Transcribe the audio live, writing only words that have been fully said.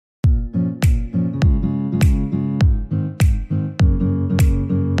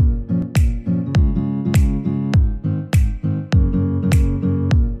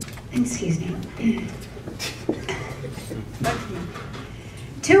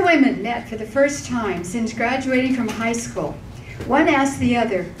women met for the first time since graduating from high school. One asked the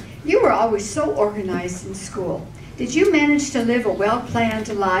other, "You were always so organized in school. Did you manage to live a well-planned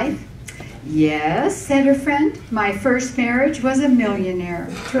life?" "Yes," said her friend. "My first marriage was to a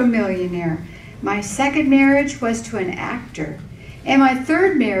millionaire. My second marriage was to an actor. And my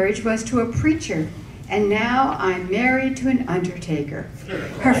third marriage was to a preacher. And now I'm married to an undertaker."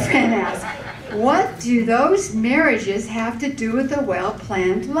 Her friend asked, "What do those marriages have to do with a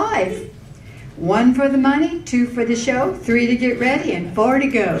well-planned life?" "1 for the money, 2 for the show, 3 to get ready, and 4 to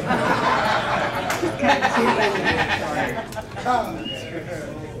go."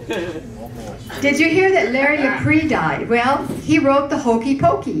 Did you hear that Larry LePree died? Well, he wrote the Hokey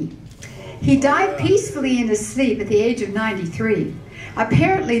Pokey. He died peacefully in his sleep at the age of 93.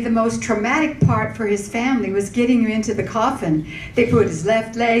 Apparently, the most traumatic part for his family was getting him into the coffin. They put his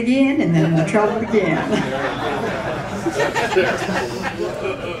left leg in, and then the trouble began.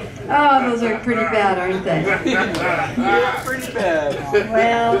 Oh, those are pretty bad, aren't they? Yeah, pretty bad.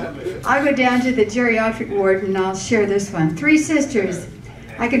 Well, I'll go down to the geriatric ward, and I'll share this one. 3 sisters,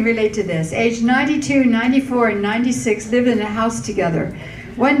 I can relate to this, aged 92, 94, and 96, lived in a house together.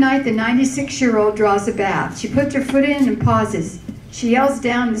 One night, the 96-year-old draws a bath. She puts her foot in and pauses. She yells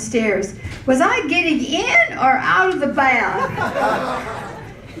down the stairs, "Was I getting in or out of the bath?"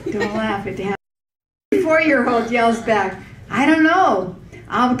 Don't laugh at that. The 4-year-old yells back, "I don't know.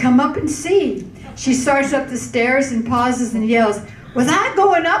 I'll come up and see." She starts up the stairs and pauses and yells, "Was I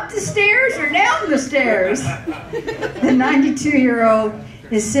going up the stairs or down the stairs?" The 92-year-old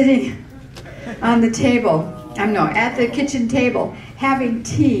is sitting on the table, at the kitchen table, having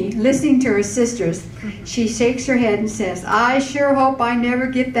tea, listening to her sisters. She shakes her head and says, "I sure hope I never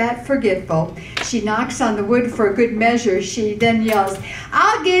get that forgetful." She knocks on the wood for a good measure. She then yells,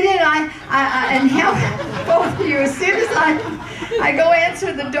 "I'll get it, and help both of you as soon as I go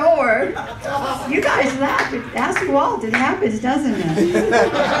answer the door." You guys laugh. Ask Walt. It happens, doesn't it?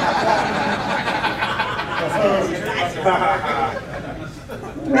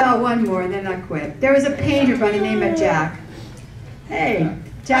 Well, one more, and then I'll quit. There was a painter by the name of Jack. Hey,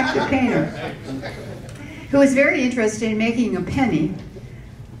 Jack the painter, who was very interested in making a penny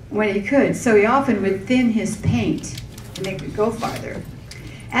when he could, so he often would thin his paint to make it go farther.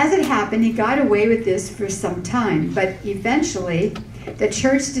 As it happened, he got away with this for some time, but eventually the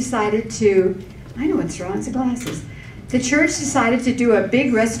church decided to, I know what's wrong, it's the glasses. The church decided to do a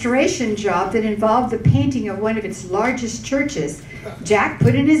big restoration job that involved the painting of one of its largest churches. Jack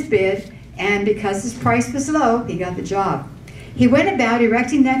put in his bid, and because his price was low, he got the job. He went about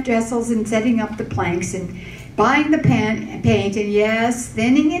erecting the trestles and setting up the planks and buying the paint and, yes,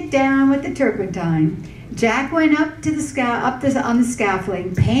 thinning it down with the turpentine. Jack went up to on the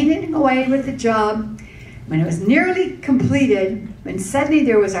scaffolding, painting away with the job. When it was nearly completed, when suddenly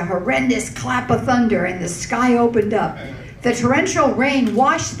there was a horrendous clap of thunder and the sky opened up. The torrential rain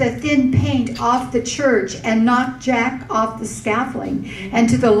washed the thin paint off the church and knocked Jack off the scaffolding and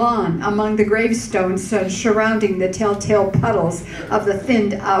to the lawn among the gravestones surrounding the telltale puddles of the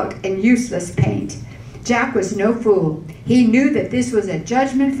thinned out and useless paint. Jack was no fool. He knew that this was a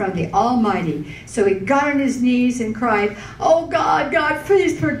judgment from the Almighty. So he got on his knees and cried, "Oh God, God,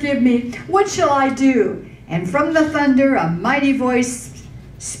 please forgive me. What shall I do?" And from the thunder a mighty voice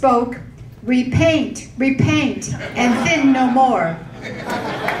spoke, "Repaint, repaint, and thin no more."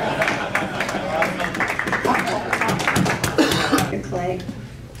 Clay.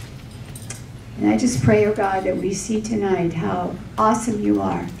 And I just pray, oh God, that we see tonight how awesome you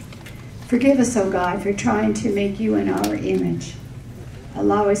are. Forgive us, oh God, for trying to make you in our image.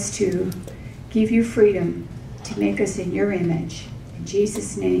 Allow us to give you freedom to make us in your image. In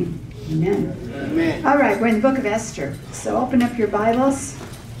Jesus' name, amen. Amen. All right, we're in the book of Esther. So open up your Bibles.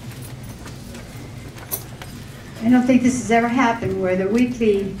 I don't think this has ever happened where the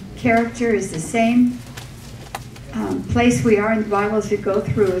weekly character is the same place we are in the Bible as we go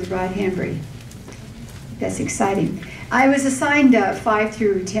through with Rod Henry. That's exciting. I was assigned 5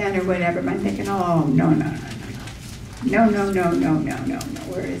 through 10 or whatever. I'm thinking, oh, no.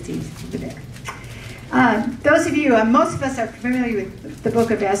 Where is he? Over there. Those of you, most of us are familiar with the book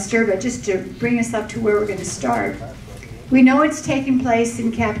of Esther, but just to bring us up to where we're going to start. We know it's taking place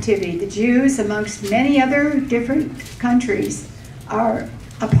in captivity. The Jews, amongst many other different countries, are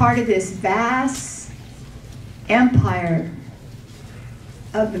a part of this vast empire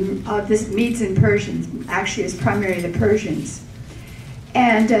of this Medes and Persians. Actually, it's primarily the Persians.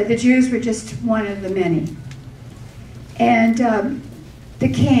 And the Jews were just one of the many. And the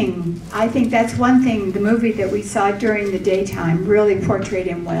king, I think that's one thing, the movie that we saw during the daytime really portrayed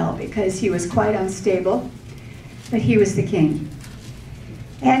him well, because he was quite unstable, but he was the king.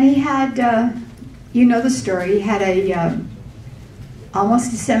 And he had, you know the story, he had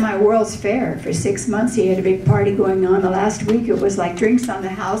almost a semi-World's Fair for 6 months. He had a big party going on. The last week it was like drinks on the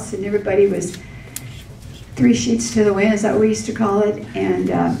house, and everybody was 3 sheets to the wind, is that what we used to call it. And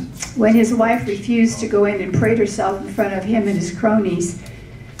when his wife refused to go in and parade herself in front of him and his cronies,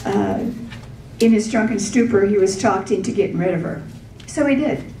 in his drunken stupor, he was talked into getting rid of her. So he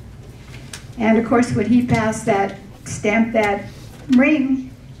did. And of course, when he passed that, stamped that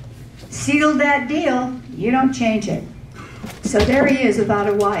ring, sealed that deal, you don't change it. So there he is without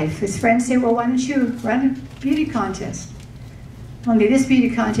a wife. His friends say, well, why don't you run a beauty contest? Only this beauty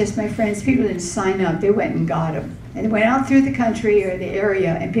contest, my friends, people didn't sign up. They went and got them. And they went out through the country or the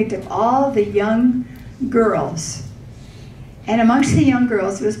area and picked up all the young girls. And amongst the young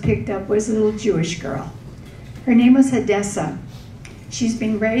girls who was picked up was a little Jewish girl. Her name was Hadessa. She's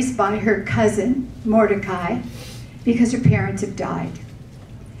been raised by her cousin, Mordecai, because her parents have died.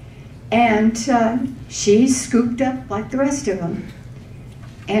 And she's scooped up like the rest of them.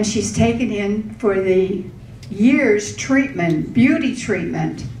 And she's taken in for the year's treatment, beauty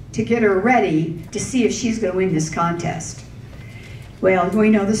treatment, to get her ready to see if she's going to win this contest. Well, we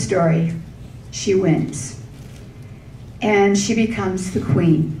know the story. She wins. And she becomes the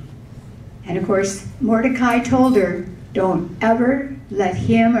queen. And of course, Mordecai told her, don't ever let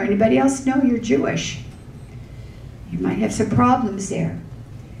him or anybody else know you're Jewish. You might have some problems there.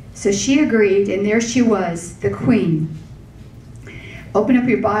 So she agreed, and there she was, the queen. Open up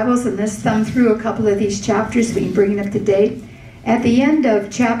your Bibles and let's thumb through a couple of these chapters so we can bring it up to date. At the end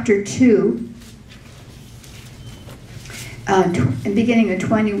of chapter 2, beginning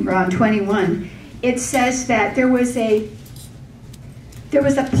of around 21, it says that there was a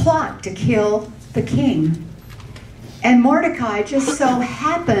plot to kill the king. And Mordecai just so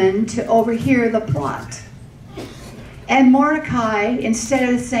happened to overhear the plot. And Mordecai,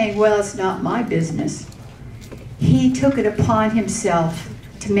 instead of saying, well, it's not my business, he took it upon himself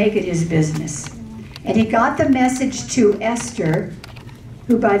to make it his business. And he got the message to Esther,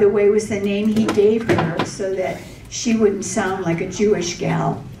 who, by the way, was the name he gave her so that she wouldn't sound like a Jewish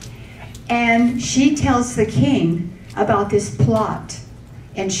gal. And she tells the king about this plot.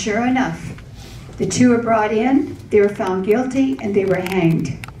 And sure enough, the two were brought in, they were found guilty, and they were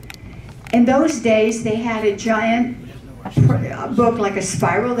hanged. In those days, they had a giant book like a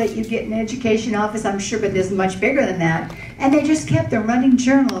spiral that you get in an education office, I'm sure, but this is much bigger than that. And they just kept a running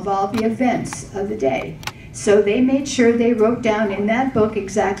journal of all the events of the day. So they made sure they wrote down in that book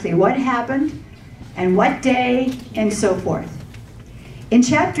exactly what happened and what day and so forth. In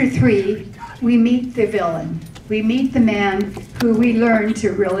chapter 3, we meet the villain. We meet the man who we learn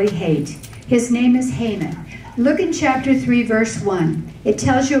to really hate. His name is Haman. Look in chapter 3, verse 1. It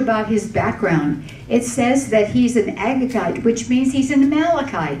tells you about his background. It says that he's an Agagite, which means he's an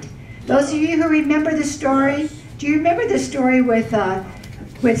Amalekite. Those of you who remember the story, do you remember the story with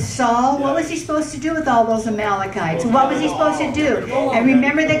Saul? What was he supposed to do with all those Amalekites? What was he supposed to do? And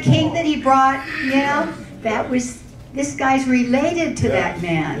remember the king that he brought, you know? This guy's related to that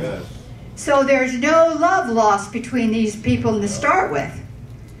man. So there's no love lost between these people to start with.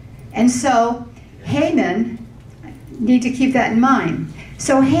 And so Haman, need to keep that in mind.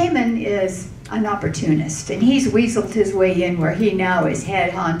 So Haman is an opportunist, and he's weaseled his way in where he now is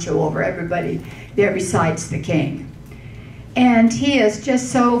head honcho over everybody there besides the king. And he is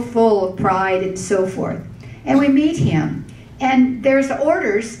just so full of pride and so forth. And we meet him, and there's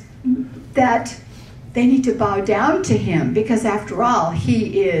orders that they need to bow down to him because after all,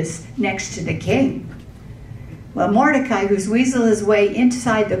 he is next to the king. Well, Mordecai, who's weaseled his way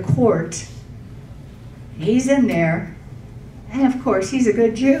inside the court, he's in there, and of course he's a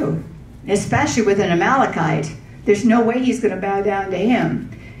good Jew, especially with an Amalekite. There's no way he's going to bow down to him,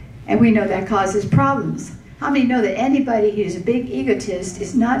 and we know that causes problems. How many know that anybody who's a big egotist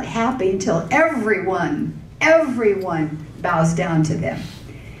is not happy until everyone bows down to them?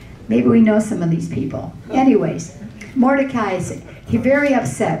 Maybe we know some of these people. Anyways, Mordecai is very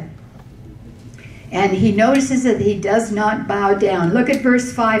upset, and he notices that he does not bow down. Look at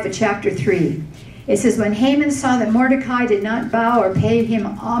verse 5 of chapter 3. It says, when Haman saw that Mordecai did not bow or pay him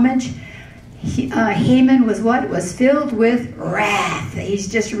homage, Haman was what? Was filled with wrath. He's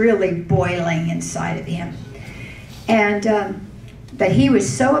just really boiling inside of him. And but he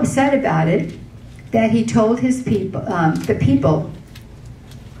was so upset about it that he told his people, the people,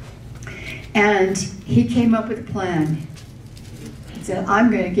 and he came up with a plan. He said, I'm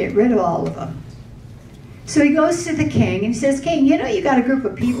going to get rid of all of them. So he goes to the king and he says, King, you know, you got a group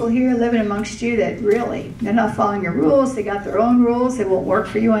of people here living amongst you that really, they're not following your rules. They got their own rules. They won't work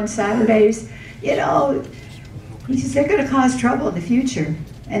for you on Saturdays. You know, He says, they're going to cause trouble in the future.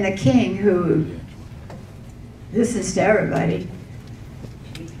 And the king, who listens to everybody,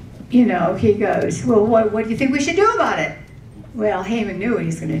 you know, he goes, well, what do you think we should do about it? Well, Haman knew what he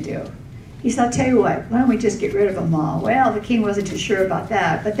was going to do. He said, I'll tell you what, why don't we just get rid of them all? Well, the king wasn't too sure about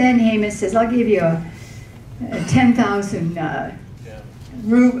that. But then Haman says, I'll give you a 10,000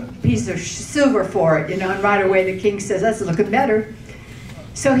 piece of silver for it, you know, and right away the king says, that's looking better.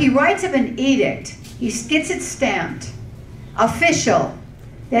 So he writes up an edict. He gets it stamped, official,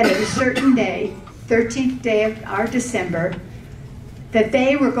 that at a certain day, 13th day of our December, that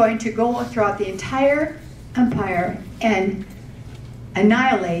they were going to go throughout the entire empire and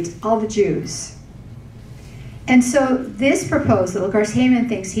annihilate all the Jews. And so this proposal, of course, Haman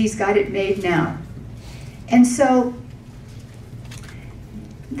thinks he's got it made now. And so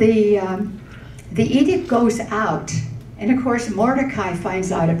the edict goes out, and of course Mordecai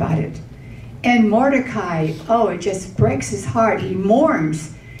finds out about it. And Mordecai, oh, it just breaks his heart. He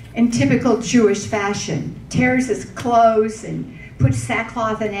mourns in typical Jewish fashion, tears his clothes and puts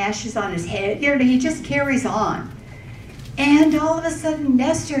sackcloth and ashes on his head. You know, he just carries on. And all of a sudden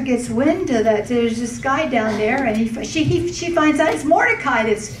Esther gets wind of that there's this guy down there, and she finds out it's Mordecai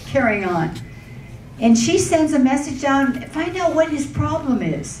that's carrying on. And she sends a message down to find out what his problem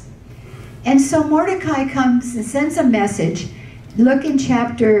is. And so Mordecai comes and sends a message. Look in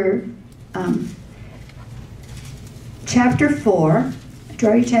chapter 4.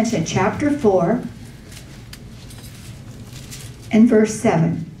 Draw your attention to chapter 4 and verse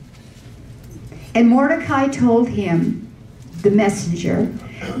 7. And Mordecai told him, the messenger,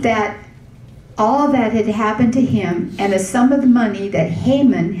 that all that had happened to him and a sum of the money that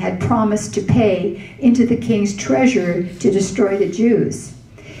Haman had promised to pay into the king's treasury to destroy the Jews.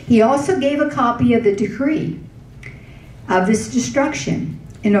 He also gave a copy of the decree of this destruction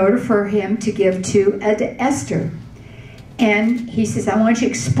in order for him to give to Esther. And he says, I want you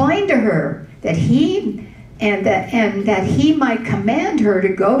to explain to her that he might command her to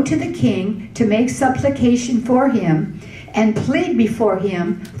go to the king to make supplication for him and plead before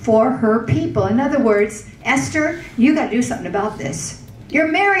him for her people. In other words, Esther, you got to do something about this. You're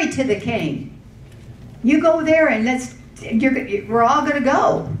married to the king. You go there and we're all going to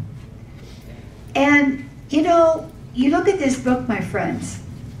go. And, you know, you look at this book, my friends,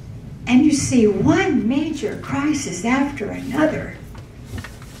 and you see one major crisis after another.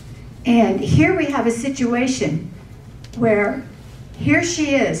 And here we have a situation where here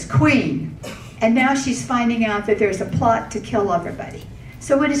she is, queen, and now she's finding out that there's a plot to kill everybody.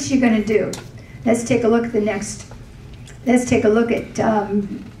 So what is she going to do? Let's take a look at the next. Let's take a look at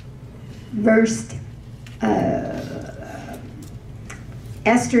verse.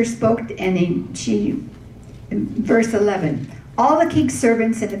 Esther spoke, and verse 11. All the king's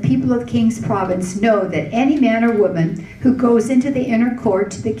servants and the people of the king's province know that any man or woman who goes into the inner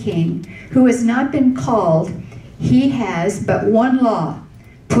court to the king, who has not been called, he has but one law: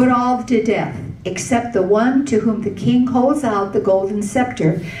 put all to death, except the one to whom the king holds out the golden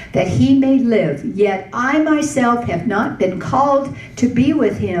scepter, that he may live. Yet I myself have not been called to be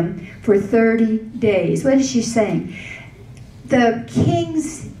with him for 30 days. What is she saying? The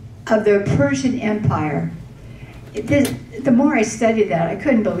kings of the Persian Empire, the more I studied that, I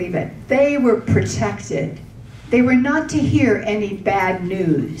couldn't believe it. They were protected. They were not to hear any bad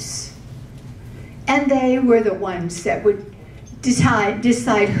news. And they were the ones that would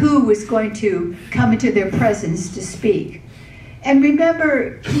decide who was going to come into their presence to speak. And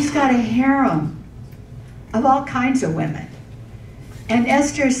remember, he's got a harem of all kinds of women. And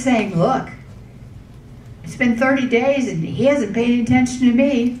Esther is saying, look, it's been 30 days and he hasn't paid any attention to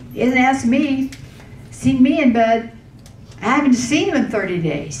me. He hasn't asked me, seen me in bed. I haven't seen him in 30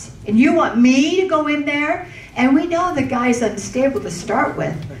 days. And you want me to go in there? And we know the guy's unstable to start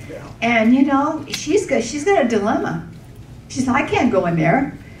with. And you know, she's got a dilemma. She says, I can't go in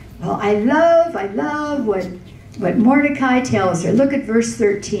there. Well, I love what Mordecai tells her. Look at verse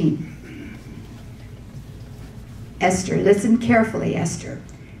 13. Esther, listen carefully, Esther.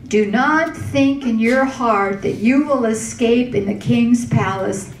 Do not think in your heart that you will escape in the king's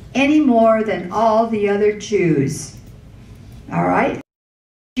palace any more than all the other Jews. All right?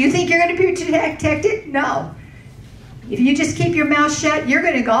 Do you think you're going to be protected? No. If you just keep your mouth shut, you're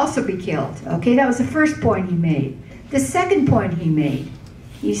going to also be killed. Okay, that was the first point he made. The second point he made,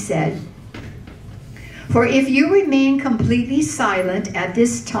 he said, for if you remain completely silent at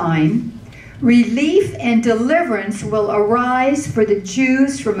this time, relief and deliverance will arise for the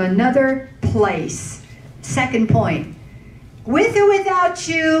Jews from another place. Second point, with or without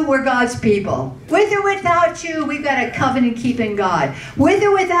you, we're God's people. With or without you, we've got a covenant-keeping God. With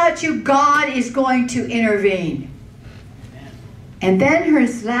or without you, God is going to intervene. And then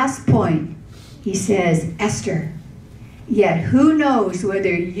his last point, he says, Esther, yet who knows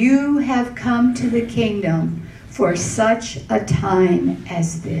whether you have come to the kingdom for such a time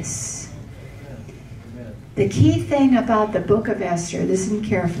as this. The key thing about the book of Esther, listen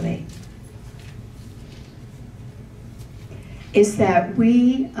carefully, is that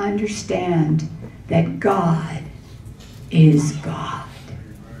we understand that God is God.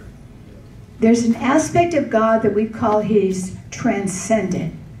 There's an aspect of God that we call He's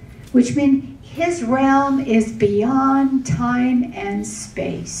transcendent, which means His realm is beyond time and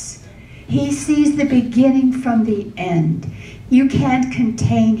space. He sees the beginning from the end. You can't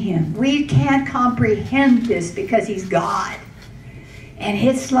contain Him. We can't comprehend this because He's God. And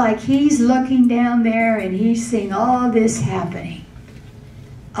it's like He's looking down there and He's seeing all this happening.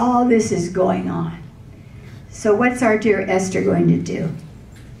 All this is going on. So what's our dear Esther going to do?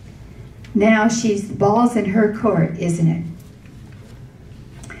 Now the ball's in her court, isn't it?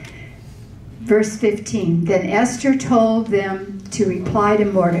 Verse 15, then Esther told them to reply to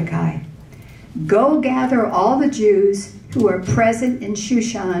Mordecai, go gather all the Jews who are present in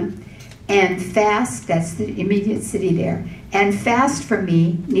Shushan and fast, that's the immediate city there, and fast for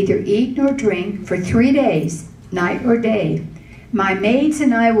me, neither eat nor drink for 3 days, night or day. My maids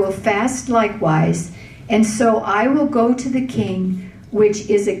and I will fast likewise, and so I will go to the king, which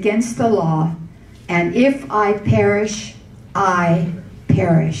is against the law, and if I perish, I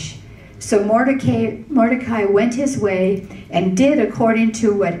perish. So Mordecai went his way and did according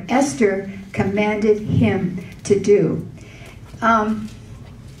to what Esther commanded him to do.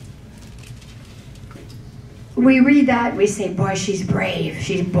 We read that and we say, boy, she's brave,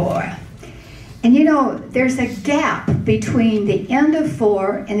 she's boy. And you know, there's a gap between the end of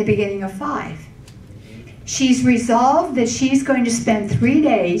 4 and the beginning of 5. She's resolved that she's going to spend 3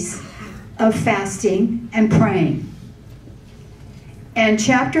 days of fasting and praying. And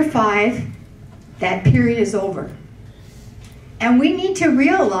chapter 5, that period is over. And we need to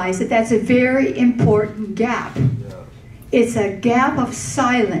realize that that's a very important gap. It's a gap of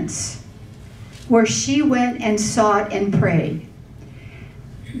silence where she went and sought and prayed.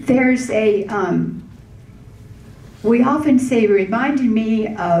 There's a, we often say, reminded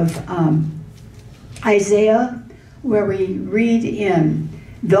me of Isaiah, where we read in,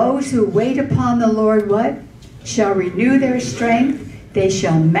 those who wait upon the Lord, what? Shall renew their strength. They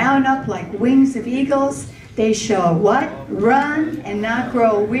shall mount up like wings of eagles. They shall what? Run and not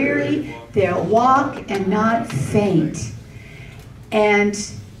grow weary. They'll walk and not faint. And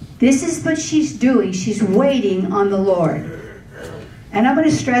this is what she's doing. She's waiting on the Lord. And I'm going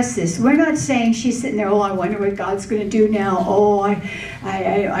to stress this. We're not saying she's sitting there, oh, I wonder what God's going to do now. Oh,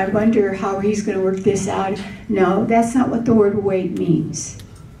 I wonder how He's going to work this out. No, that's not what the word wait means.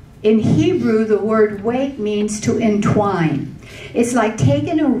 In Hebrew, the word wait means to entwine. It's like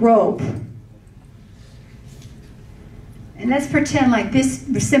taking a rope. And let's pretend like this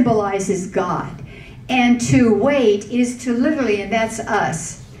symbolizes God. And to wait is to literally, and that's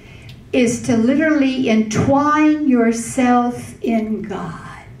us, is to literally entwine yourself in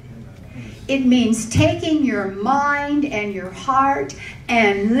God. It means taking your mind and your heart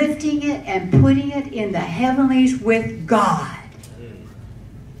and lifting it and putting it in the heavenlies with God.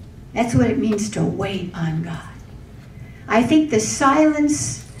 That's what it means to wait on God. I think the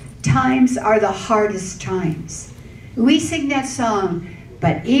silence times are the hardest times. We sing that song,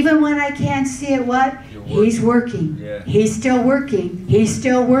 but even when I can't see it, what? He's working. Yeah. He's still working. He's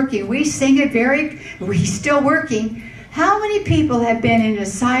still working. We sing it he's still working. How many people have been in a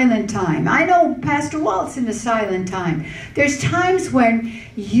silent time? I know Pastor Walt's in a silent time. There's times when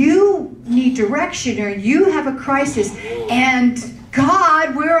you need direction or you have a crisis and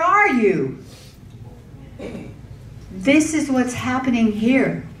God, where are you? This is what's happening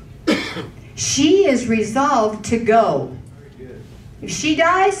here. She is resolved to go. If she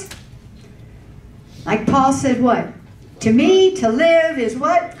dies, like Paul said, what? To me, to live is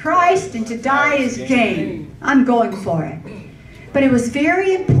what? Christ, and to die is gain. I'm going for it. But it was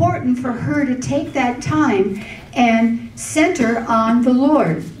very important for her to take that time and center on the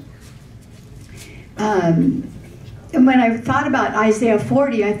Lord. And when I thought about Isaiah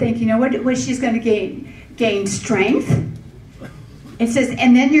 40, I think, you know, what she's going to gain strength. It says,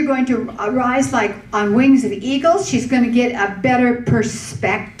 and then you're going to arise like on wings of eagles. She's going to get a better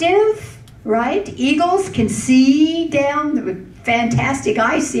perspective, right? Eagles can see down with fantastic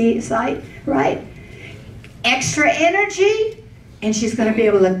eyesight, right? Extra energy, and she's going to be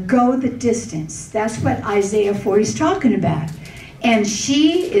able to go the distance. That's what Isaiah 40 is talking about. And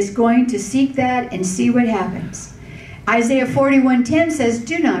she is going to seek that and see what happens. Isaiah 41:10 says,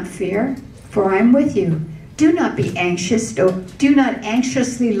 do not fear, for I'm with you. Do not be anxious, do not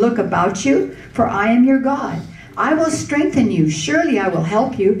anxiously look about you, for I am your God. I will strengthen you. Surely I will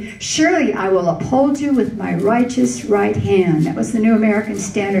help you. Surely I will uphold you with my righteous right hand. That was the New American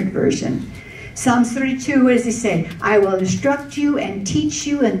Standard Version. Psalms 32, what does he say? I will instruct you and teach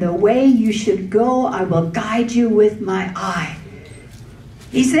you in the way you should go. I will guide you with my eye.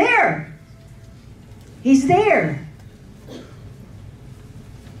 He's there. He's there.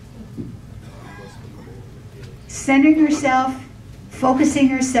 Centering herself, focusing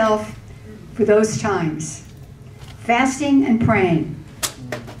herself for those times. Fasting and praying.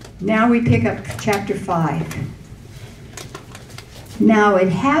 Now we pick up chapter 5. Now it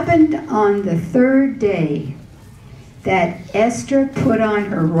happened on the 3rd day that Esther put on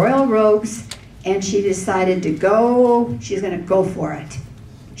her royal robes and she decided to go. She's going to go for it.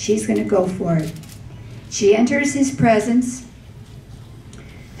 She's going to go for it. She enters his presence,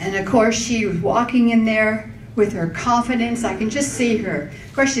 and of course she was walking in there with her confidence. I can just see her.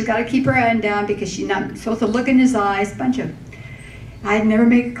 Of course, she's got to keep her head down because she's not supposed to look in his eyes. I'd never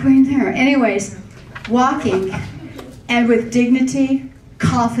make a queen there. Anyways, walking and with dignity,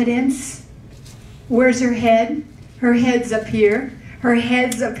 confidence. Where's her head? Her head's up here. Her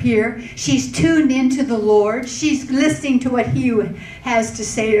head's up here. She's tuned into the Lord. She's listening to what he has to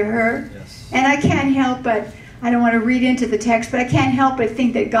say to her. Yes. And I can't help but, I don't want to read into the text, but I can't help but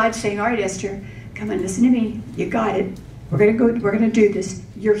think that God's saying, all right, Esther, come on, listen to me. You got it. We're going to go. We're going to do this.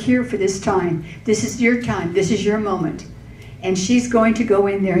 You're here for this time. This is your time. This is your moment. And she's going to go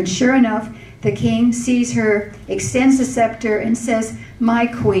in there. And sure enough, the king sees her, extends the scepter, and says, my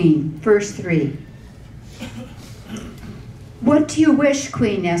queen. Verse 3. What do you wish,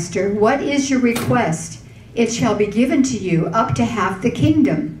 Queen Esther? What is your request? It shall be given to you, up to half the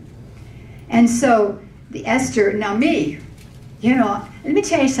kingdom. And so, the Esther, now me, you know, let me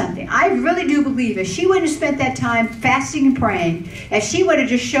tell you something. I really do believe if she wouldn't have spent that time fasting and praying, if she would have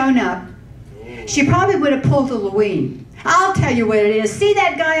just shown up, she probably would have pulled a Louene. I'll tell you what it is. See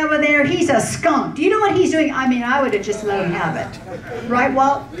that guy over there? He's a skunk. Do you know what he's doing? I mean, I would have just let him have it. Right,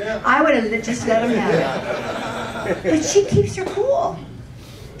 Walt? I would have just let him have it. But she keeps her cool.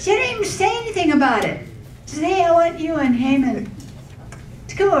 She didn't even say anything about it. She said, hey, I want you and Haman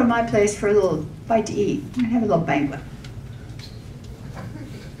to go over to my place for a little bite to eat. We're going to have a little banquet.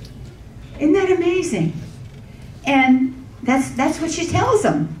 Isn't that amazing? And that's what she tells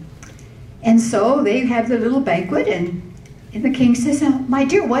them. And so they have the little banquet, and the king says, oh, my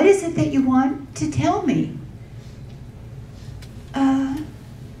dear, what is it that you want to tell me? I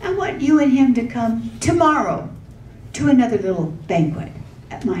want you and him to come tomorrow to another little banquet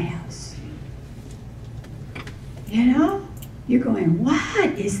at my house. You know? You're going,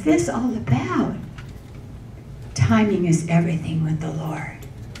 what is this all about? Timing is everything with the Lord.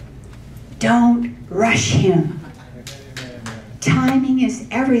 Don't rush him. Timing is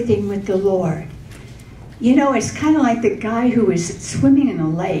everything with the Lord. You know, it's kind of like the guy who was swimming in a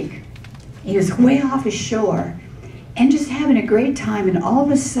lake. He was way off his shore and just having a great time, and all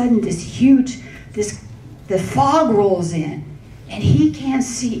of a sudden the fog rolls in and he can't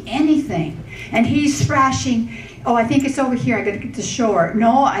see anything. And he's thrashing, oh, I think it's over here, I gotta get to shore.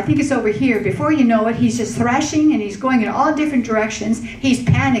 No, I think it's over here. Before you know it, he's just thrashing and he's going in all different directions. He's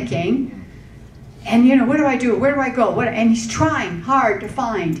panicking. And you know, what do I do? Where do I go? And he's trying hard to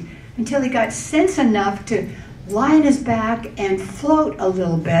find until he got sense enough to lie on his back and float a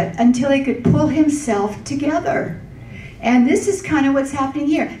little bit until he could pull himself together. And this is kind of what's happening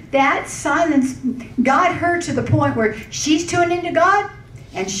here. That silence got her to the point where she's tuning into God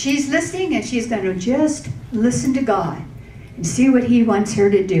and she's listening, and she's going to just listen to God and see what he wants her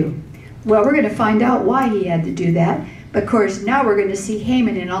to do. Well, we're going to find out why he had to do that. But of course, now we're going to see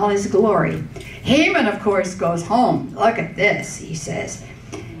Haman in all his glory. Haman, of course, goes home. Look at this, he says.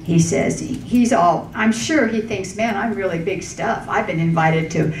 He's all, I'm sure he thinks, man, I'm really big stuff. I've been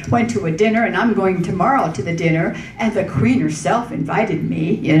went to a dinner, and I'm going tomorrow to the dinner, and the queen herself invited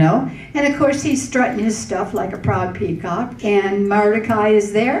me, you know. And of course, he's strutting his stuff like a proud peacock, and Mordecai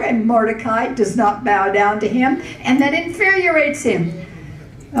is there, and Mordecai does not bow down to him, and that infuriates him.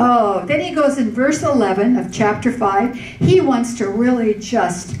 Oh, then he goes in verse 11 of chapter 5. He wants to really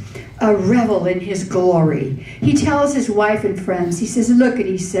just revel in his glory. He tells his wife and friends, he says, look at,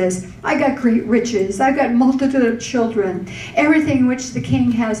 he says, I got great riches, I've got multitude of children, everything in which the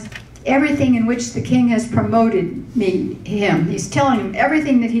king has promoted him. He's telling him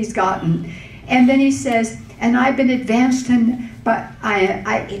everything that he's gotten. And then he says, and I've been advanced, but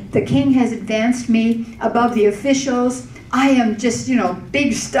the king has advanced me above the officials. I am just, you know,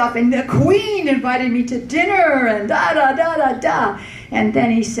 big stuff. And the queen invited me to dinner and da, da, da, da, da. And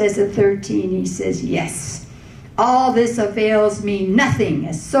then he says at 13, he says, yes, All this avails me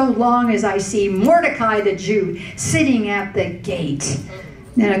nothing, so long as I see Mordecai the Jew sitting at the gate.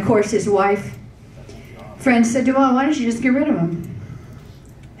 Then, of course, his wife, friend said, well, why don't you just get rid of him?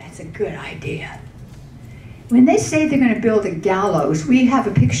 That's a good idea. When they say they're going to build a gallows, we have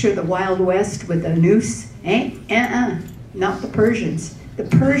a picture of the Wild West with a noose. Not the Persians. The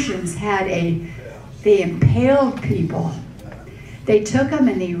Persians they impaled people. They took them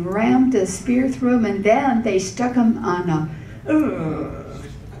and they rammed a spear through them, and then they stuck them on a...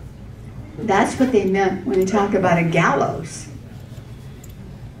 That's what they meant when they talk about a gallows.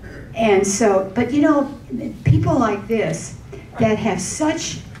 And so, but you know, people like this that have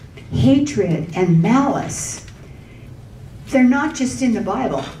such hatred and malice, they're not just in the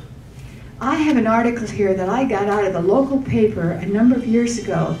Bible. I have an article here that I got out of the local paper a number of years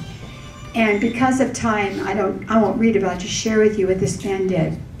ago, and because of time, I won't read about it, just share with you what this man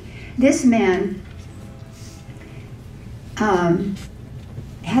did. This man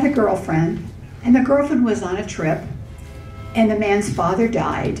had a girlfriend, and the girlfriend was on a trip, and the man's father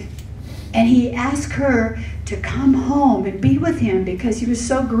died, and he asked her to come home and be with him because he was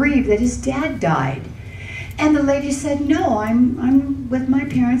so grieved that his dad died. And the lady said, no, I'm with my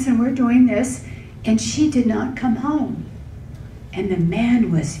parents and we're doing this. And she did not come home. And the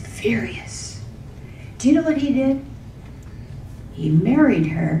man was furious. Do you know what he did? He married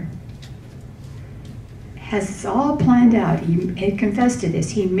her. Has this all planned out. He confessed to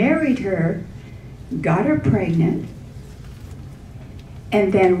this. He married her, got her pregnant,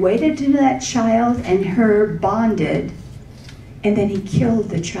 and then waited until that child and her bonded, and then he killed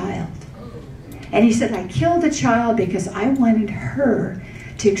the child. And he said, I killed the child because I wanted her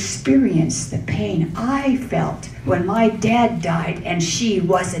to experience the pain I felt when my dad died and she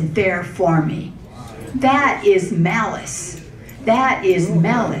wasn't there for me. That is malice. That is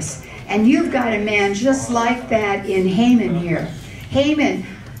malice. And you've got a man just like that in Haman here. Haman,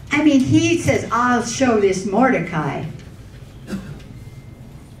 I mean, he says, I'll show this Mordecai.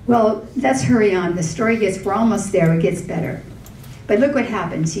 Well, let's hurry on. The story we're almost there. It gets better. But look what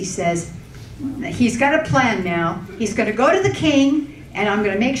happens. He says, he's got a plan now. He's going to go to the king, and I'm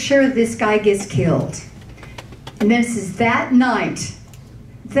going to make sure this guy gets killed. And then it says, that night,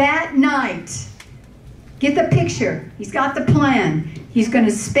 get the picture. He's got the plan. He's going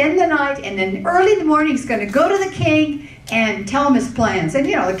to spend the night, and then early in the morning, he's going to go to the king and tell him his plans. And,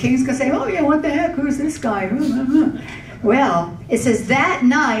 you know, the king's going to say, oh, yeah, what the heck? Who's this guy? Well, it says that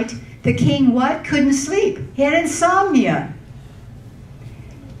night, the king, what? Couldn't sleep. He had insomnia.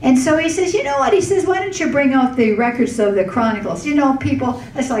 And so he says, you know what? He says, why don't you bring out the records of the chronicles? You know, people,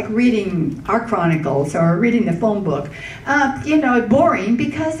 it's like reading our chronicles or reading the phone book. You know, boring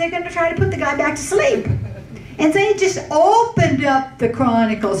because they're going to try to put the guy back to sleep. And they just opened up the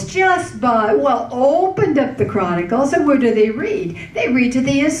chronicles opened up the chronicles, and what do they read? They read to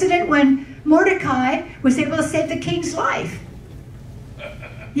the incident when Mordecai was able to save the king's life.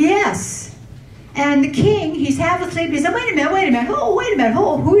 Yes. And the king, he's half asleep. He said, wait a minute. Oh, wait a minute.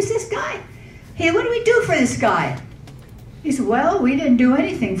 Oh, who's this guy? Hey, what do we do for this guy? He said, well, we didn't do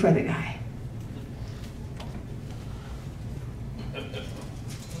anything for the guy.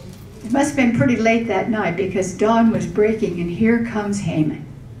 It must have been pretty late that night because dawn was breaking, and here comes Haman.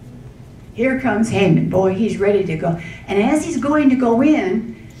 Here comes Haman. Boy, he's ready to go. And as he's going to go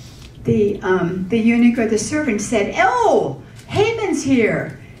in, the eunuch or the servant said, oh, Haman's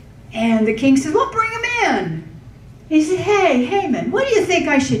here. And the king says, well, bring him in. He said, hey, Haman, what do you think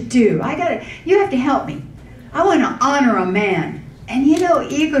I should do? You have to help me. I want to honor a man. And you know,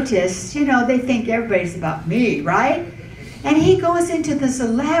 egotists, you know, they think everybody's about me, right? And he goes into this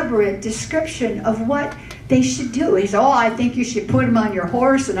elaborate description of what they should do. He says, oh, I think you should put him on your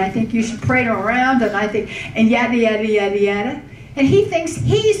horse, and I think you should parade him around, and yada, yada, yada, yada. And he thinks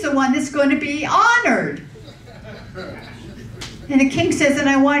he's the one that's going to be honored. And the king says, and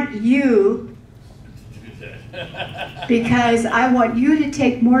I want you, because I want you to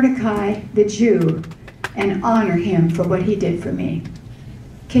take Mordecai the Jew and honor him for what he did for me.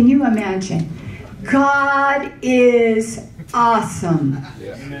 Can you imagine? God is awesome.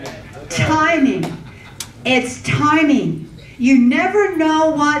 Timing. It's timing. You never know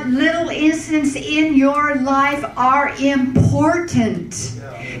what little incidents in your life are important.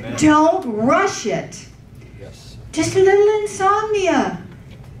 Don't rush it. Just a little insomnia.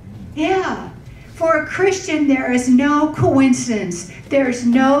 Yeah. For a Christian, there is no coincidence. There's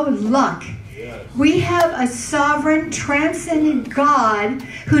no luck. We have a sovereign, transcendent God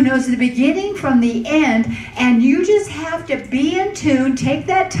who knows the beginning from the end, and you just have to be in tune, take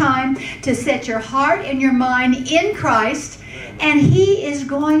that time to set your heart and your mind in Christ, and He is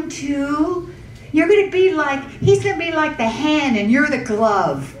going to You're going to be like, he's going to be like the hand and you're the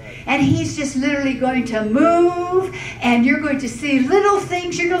glove. And he's just literally going to move, and you're going to see little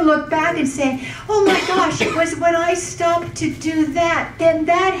things. You're going to look back and say, oh my gosh, it was when I stopped to do that, then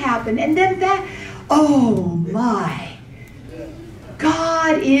that happened, and then that. Oh my.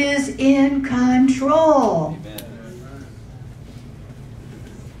 God is in control.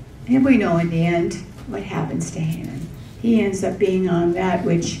 And we know in the end what happens to Haman. He ends up being on that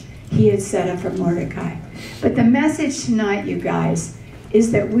which he had set up for Mordecai. But the message tonight, you guys,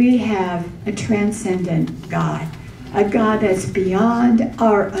 is that we have a transcendent God, a God that's beyond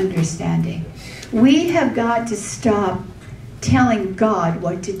our understanding. We have got to stop telling God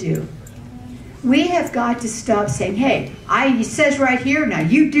what to do. We have got to stop saying, hey, it says right here, now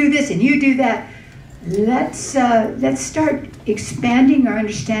you do this and you do that. Let's start expanding our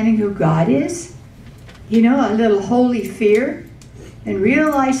understanding who God is. You know, a little holy fear. And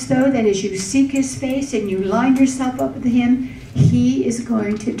realize, though, that as you seek his face and you line yourself up with him, he is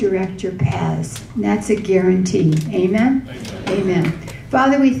going to direct your paths. And that's a guarantee. Amen? Amen? Amen.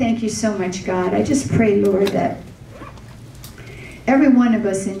 Father, we thank you so much, God. I just pray, Lord, that every one of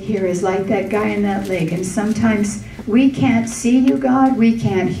us in here is like that guy in that lake. And sometimes we can't see you, God. We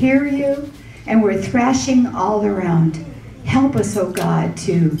can't hear you. And we're thrashing all around. Help us, oh God,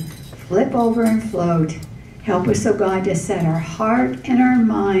 to flip over and float. Help us, oh God, to set our heart and our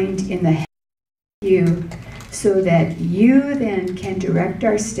mind in the hands of you, so that you then can direct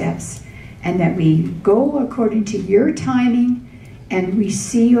our steps, and that we go according to your timing, and we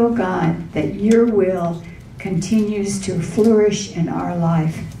see, oh God, that your will continues to flourish in our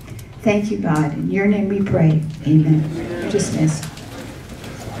life. Thank you, God. In your name we pray. Amen. Dismissed.